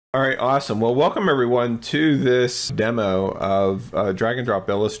All right, awesome. Well, welcome everyone to this demo of Drag and Drop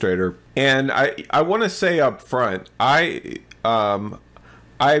Illustrator. And I want to say up front, I am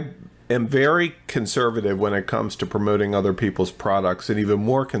very conservative when it comes to promoting other people's products, and even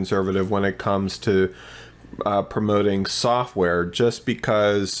more conservative when it comes to promoting software, just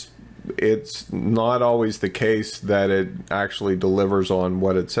because it's not always the case that it actually delivers on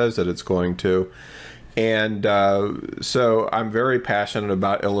what it says that it's going to. And so I'm very passionate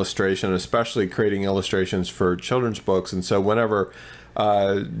about illustration, especially creating illustrations for children's books. And so whenever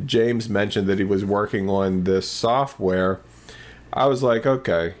James mentioned that he was working on this software, I was like,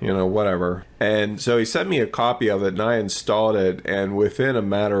 okay, you know, whatever. And so he sent me a copy of it and I installed it. And within a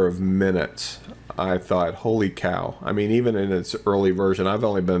matter of minutes, I thought, holy cow. I mean, even in its early version, I've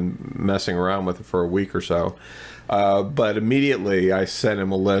only been messing around with it for a week or so. But immediately I sent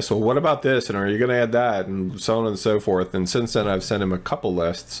him a list. Well, what about this? And are you going to add that? And so on and so forth. And since then, I've sent him a couple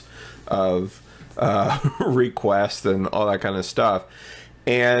lists of requests and all that kind of stuff.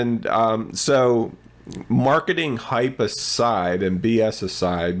 And so marketing hype aside and BS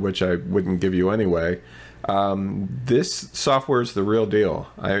aside, which I wouldn't give you anyway, this software is the real deal.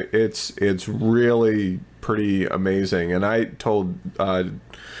 It's really pretty amazing. And I told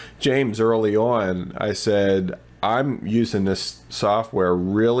James early on, I said, I'm using this software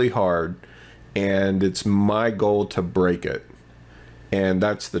really hard and it's my goal to break it. And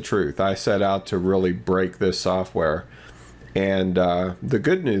that's the truth. I set out to really break this software. And the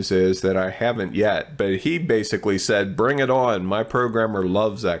good news is that I haven't yet, but he basically said, bring it on. My programmer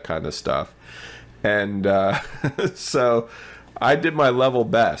loves that kind of stuff. And so I did my level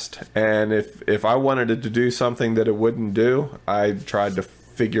best. And if I wanted it to do something that it wouldn't do, I tried to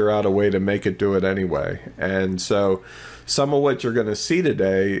figure out a way to make it do it anyway. And so some of what you're going to see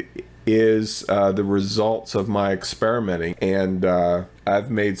today is the results of my experimenting. And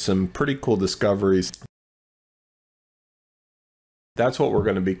I've made some pretty cool discoveries. That's what we're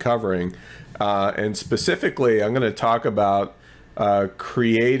going to be covering. And specifically, I'm going to talk about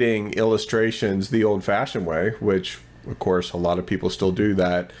creating illustrations the old-fashioned way, which of course a lot of people still do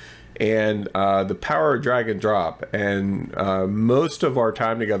that, and the power of drag and drop. And most of our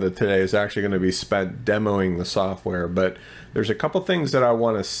time together today is actually going to be spent demoing the software, but there's a couple things that I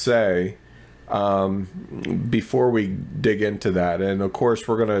want to say before we dig into that. And of course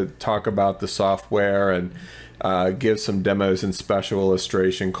we're going to talk about the software and give some demos and special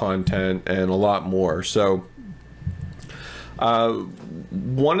illustration content and a lot more. So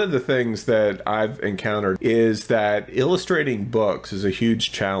one of the things that I've encountered is that illustrating books is a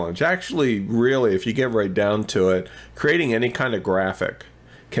huge challenge. Actually, really, if you get right down to it, creating any kind of graphic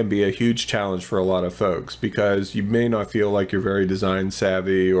can be a huge challenge for a lot of folks, because you may not feel like you're very design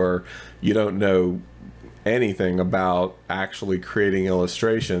savvy, or you don't know anything about actually creating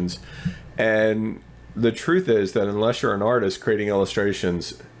illustrations. And the truth is that unless you're an artist creating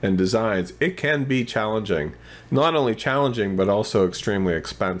illustrations and designs, it can be challenging. Not only challenging, but also extremely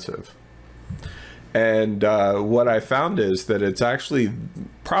expensive. And what I found is that it's actually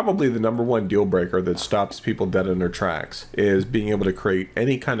probably the #1 deal breaker that stops people dead in their tracks, is being able to create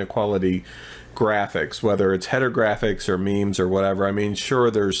any kind of quality graphics, whether it's header graphics or memes or whatever. I mean,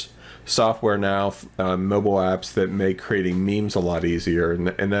 sure, there's software now, mobile apps that make creating memes a lot easier,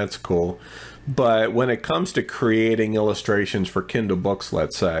 and that's cool. But when it comes to creating illustrations for Kindle books,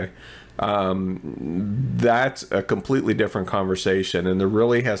 let's say, that's a completely different conversation. And there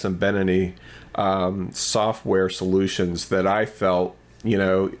really hasn't been any software solutions that I felt, you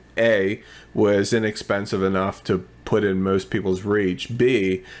know, A, was inexpensive enough to put in most people's reach,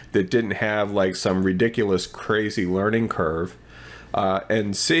 B, that didn't have like some ridiculous crazy learning curve,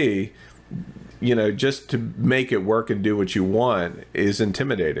 and C, you know, just to make it work and do what you want is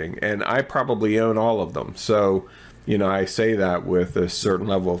intimidating. And I probably own all of them. So, you know, I say that with a certain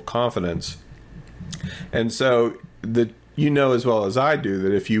level of confidence. And so you know as well as I do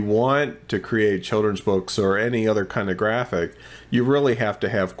that if you want to create children's books or any other kind of graphic, you really have to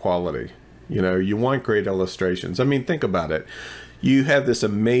have quality. You know, you want great illustrations. I mean, think about it. You have this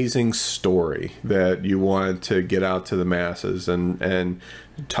amazing story that you want to get out to the masses and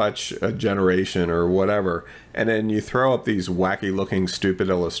touch a generation or whatever, and then you throw up these wacky looking stupid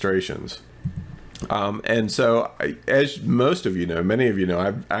illustrations. And so, as most of you know, many of you know,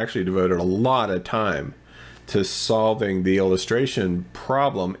 I've actually devoted a lot of time to solving the illustration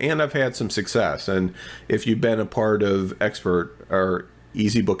problem, and I've had some success. And if you've been a part of Expert or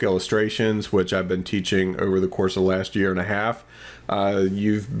Easy Book Illustrations, which I've been teaching over the course of the last year and a half,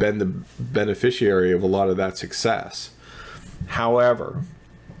 you've been the beneficiary of a lot of that success. However,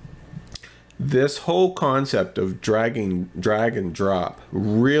 This whole concept of drag and drop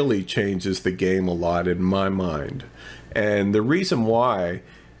really changes the game a lot in my mind. And the reason why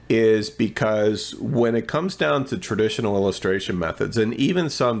is because when it comes down to traditional illustration methods and even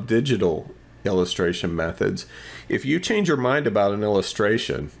some digital illustration methods, if you change your mind about an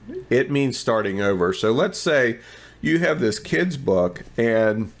illustration, it means starting over. So let's say you have this kid's book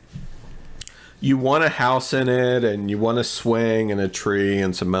and you want a house in it and you want a swing and a tree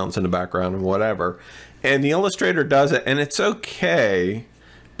and some mountains in the background and whatever. And the illustrator does it and it's okay,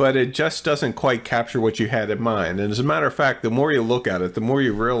 but it just doesn't quite capture what you had in mind. And as a matter of fact, the more you look at it, the more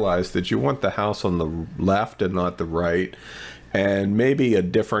you realize that you want the house on the left and not the right. And maybe a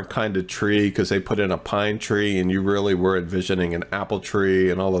different kind of tree because they put in a pine tree and you really were envisioning an apple tree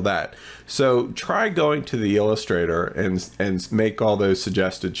and all of that. So try going to the illustrator and make all those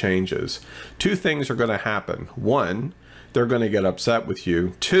suggested changes. Two things are going to happen. One, they're going to get upset with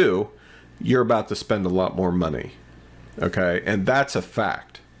you. Two, you're about to spend a lot more money. Okay, and that's a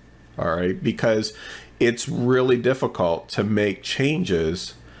fact. All right, because it's really difficult to make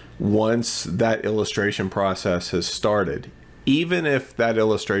changes once that illustration process has started. Even if that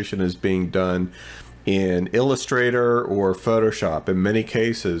illustration is being done in Illustrator or Photoshop, in many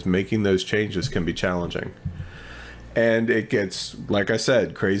cases, making those changes can be challenging. And it gets, like I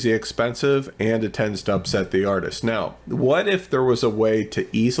said, crazy expensive, and it tends to upset the artist. Now, what if there was a way to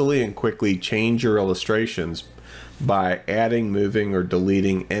easily and quickly change your illustrations by adding, moving, or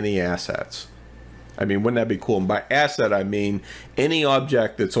deleting any assets? I mean, wouldn't that be cool? And by asset, I mean any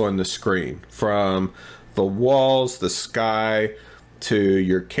object that's on the screen, from the walls, the sky, to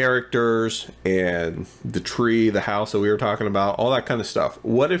your characters and the tree, the house that we were talking about, all that kind of stuff.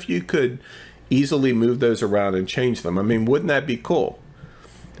 What if you could easily move those around and change them? I mean, wouldn't that be cool?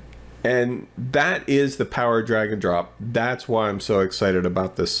 And that is the power of drag and drop. That's why I'm so excited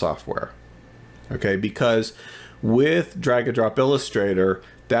about this software. Okay, because with Drag and Drop Illustrator,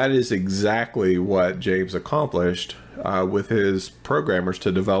 that is exactly what James accomplished with his programmers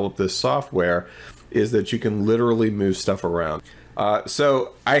to develop this software, is that you can literally move stuff around.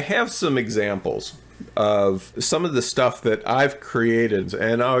 So I have some examples of some of the stuff that I've created,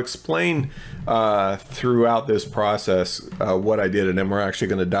 and I'll explain throughout this process what I did, and then we're actually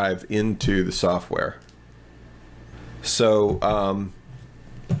going to dive into the software. So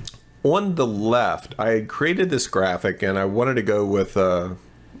on the left, I had created this graphic and I wanted to go with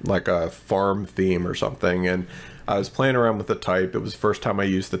like a farm theme or something, and I was playing around with the type. It was the first time I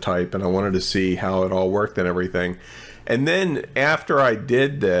used the type, and I wanted to see how it all worked and everything. And then after I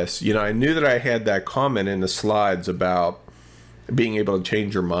did this, you know, I knew that I had that comment in the slides about being able to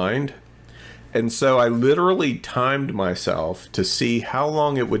change your mind. And so I literally timed myself to see how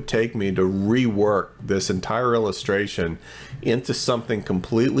long it would take me to rework this entire illustration into something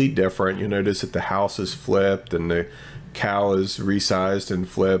completely different. You notice that the house is flipped and the cow is resized and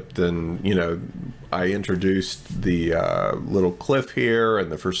flipped, and you know, I introduced the little cliff here and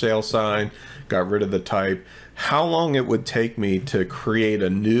the for sale sign, got rid of the type. How long it would take me to create a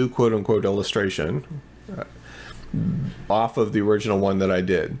new quote-unquote illustration off of the original one that I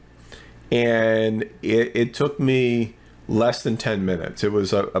did. And it took me less than 10 minutes. It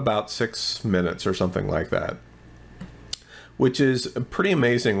was about 6 minutes or something like that, which is pretty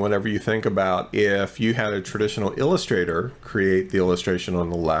amazing whenever you think about if you had a traditional illustrator create the illustration on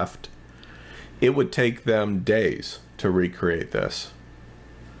the left, it would take them days to recreate this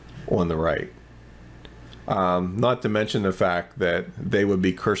on the right. Not to mention the fact that they would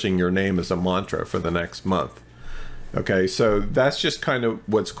be cursing your name as a mantra for the next month. Okay, so that's just kind of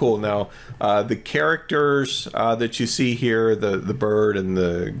what's cool. Now, the characters that you see here, the bird and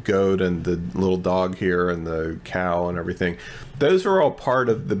the goat and the little dog here and the cow and everything, those are all part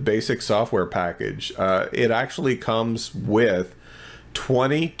of the basic software package. It actually comes with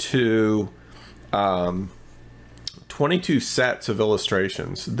 22 sets of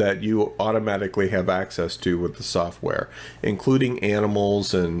illustrations that you automatically have access to with the software, including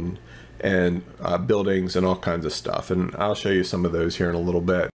animals and buildings and all kinds of stuff, and I'll show you some of those here in a little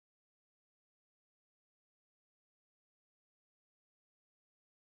bit.